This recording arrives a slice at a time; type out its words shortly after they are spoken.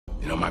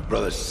know, my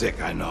brother's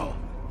sick, I know.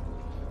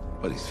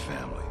 But he's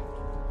family.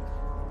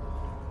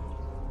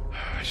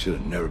 I should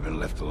have never been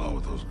left alone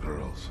with those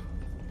girls.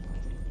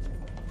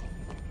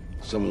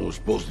 Someone was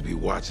supposed to be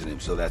watching him,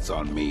 so that's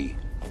on me.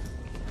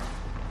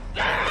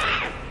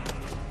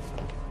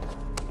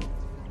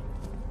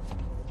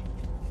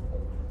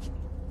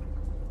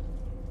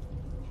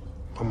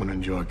 I'm gonna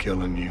enjoy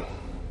killing you.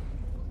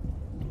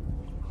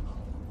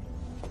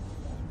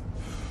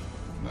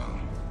 No.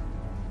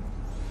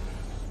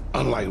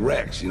 Unlike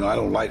Rex, you know, I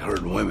don't like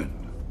hurting women.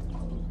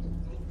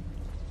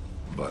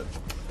 But,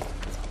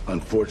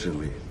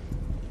 unfortunately,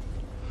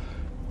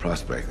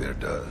 Prospect there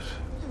does.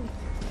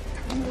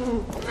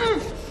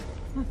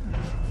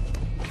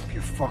 Keep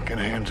your fucking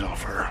hands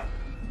off her.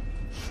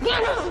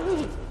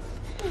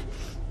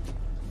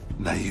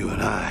 Now you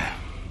and I,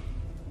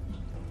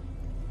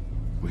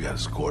 we got a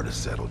score to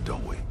settle,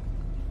 don't we?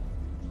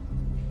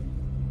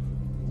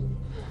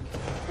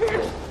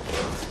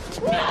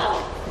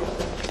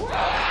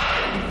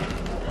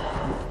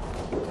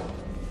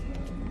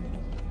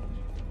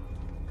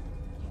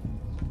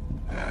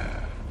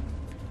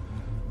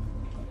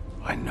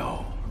 I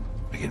know.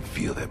 I can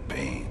feel that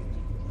pain.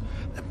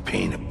 The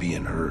pain of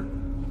being hurt.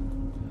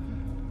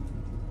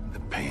 The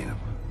pain of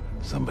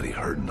somebody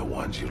hurting the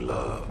ones you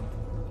love.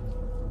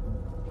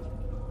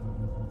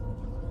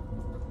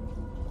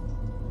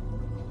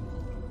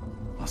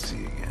 I'll see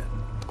you again.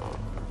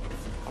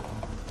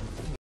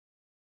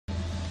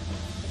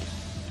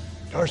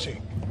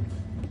 Darcy.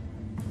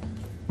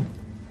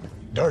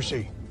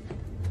 Darcy.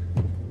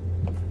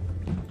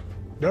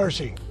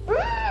 Darcy.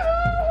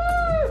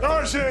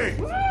 Darcy!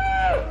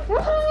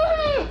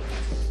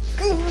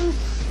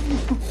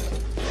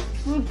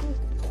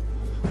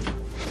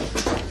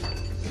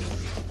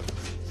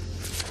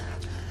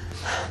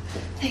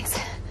 Thanks.